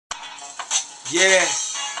Yeah.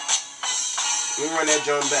 Let me run that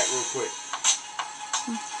joint back real quick.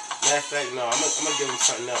 Matter of fact, no, I'm gonna give him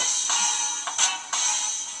something else.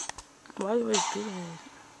 Why you always do that?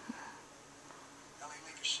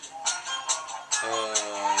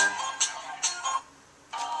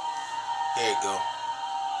 There you go.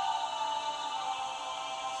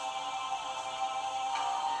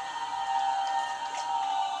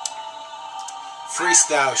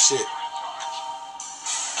 Freestyle shit.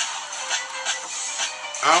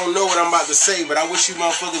 I don't know what I'm about to say, but I wish you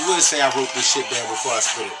motherfuckers would say I wrote this shit down before I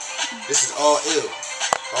spit it. This is all ill.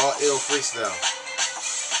 All ill freestyle.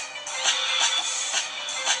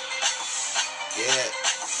 Yeah.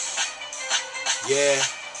 Yeah.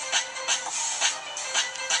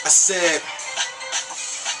 I said,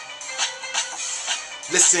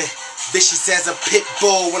 listen, vicious as a pit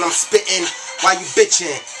bull when I'm spitting. Why you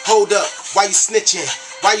bitching? Hold up. Why you snitching?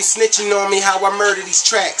 Why you snitching on me how I murder these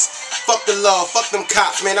tracks? Fuck the law, fuck them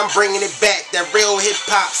cops, man, I'm bringing it back. That real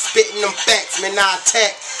hip-hop, spitting them facts, man, I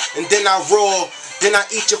attack, and then I roar. Then I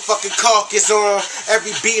eat your fucking carcass on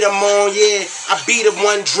every beat I'm on, yeah. I beat a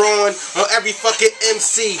one drawing on every fucking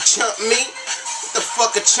MC. Chump me? What the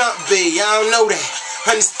fuck a chump be? I don't know that.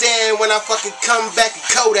 Understand when I fucking come back at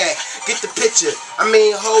Kodak. Get the picture. I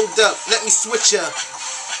mean, hold up. Let me switch up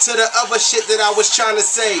to the other shit that I was trying to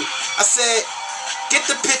say. I said, get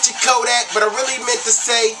the picture, Kodak, but I really meant to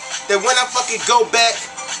say that when I fucking go back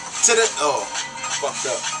to the... Oh, fucked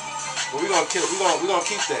up. But we gonna keep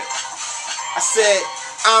that. I said,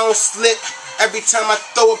 I don't slip every time I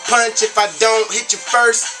throw a punch. If I don't hit you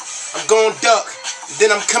first, I'm gon' duck. Then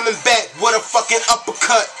I'm coming back with a fucking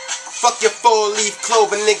uppercut. Fuck your 4-leaf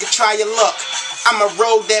clover, nigga, try your luck. I'ma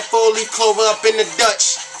roll that 4-leaf clover up in the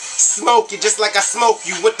Dutch. Smoke you just like I smoke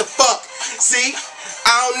you. What the fuck? See?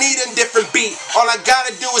 I don't need a different beat. All I gotta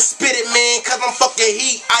do is spit it, man, cause I'm fucking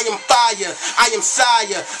heat. I am fire, I am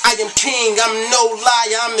sire, I am king, I'm no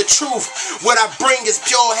liar, I'm the truth. What I bring is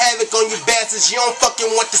pure havoc on you bastards. You don't fucking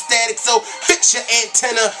want the static, so fix your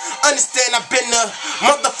antenna. Understand I've been the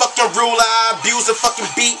motherfucking ruler. I abuse the fucking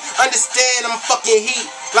beat. Understand I'm fucking heat,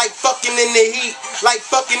 like fucking in the heat, like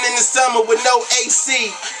fucking in the summer with no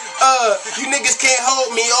AC. You niggas can't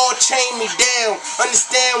hold me or chain me down.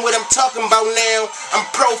 Understand what I'm talking about now. I'm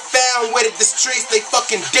profound with it, the streets, they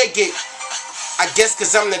fucking dig it. I guess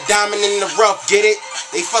cause I'm the diamond in the rough, get it?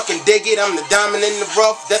 They fucking dig it, I'm the diamond in the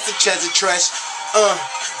rough. That's the treasure trash.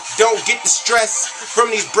 Don't get the stress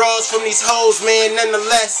from these bras, from these hoes, man,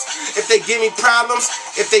 nonetheless. If they give me problems,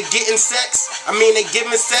 if they getting sex, I mean they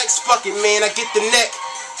giving sex, fuck it, man, I get the neck.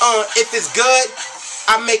 If it's good,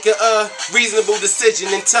 I make a reasonable decision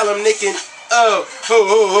and tell them they can,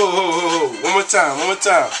 one more time.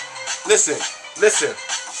 Listen.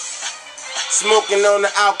 Smoking on the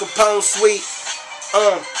Al Capone suite,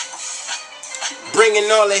 bringing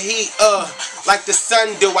all the heat, like the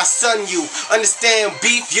sun do, I sun you. Understand,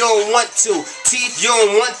 beef, you don't want to. Teeth, you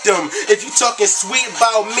don't want them. If you talking sweet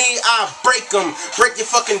about me, I'll break them. Break your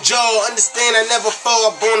fucking jaw. Understand, I never fall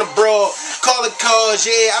up on a brawl. Call it cause,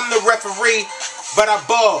 yeah, I'm the referee, but I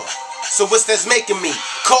ball. So what's that's making me?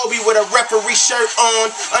 Kobe with a referee shirt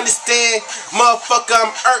on. Understand, motherfucker,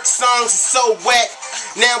 I'm irk songs is so whack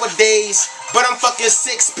nowadays. But I'm fucking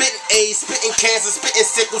sick, spitting AIDS, spitting cancer, spitting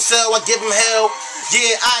sickle cell, I give them hell.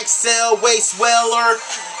 Yeah, I excel, way sweller,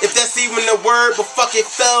 if that's even a word, but fuck it,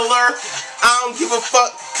 feller. I don't give a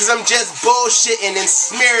fuck, cause I'm just bullshitting and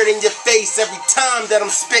smeared in your face every time that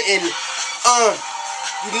I'm spitting.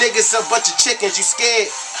 You niggas a bunch of chickens, you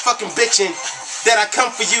scared, fucking bitching that I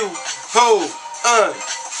come for you.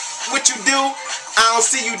 What you do? I don't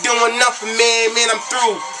see you doing nothing, man, I'm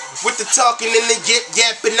through with the talking and the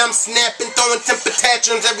yapping. I'm snapping, throwing temper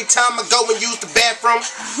tantrums every time I go and use the bathroom.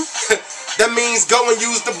 That means go and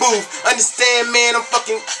use the booth. Understand, man, I'm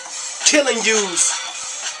fucking killing yous.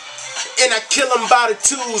 And I kill them by the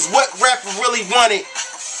twos. What rapper really want it?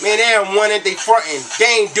 Man, they don't want it, they frontin'.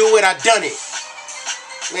 They ain't do it, I done it.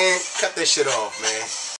 Man, cut that shit off, man.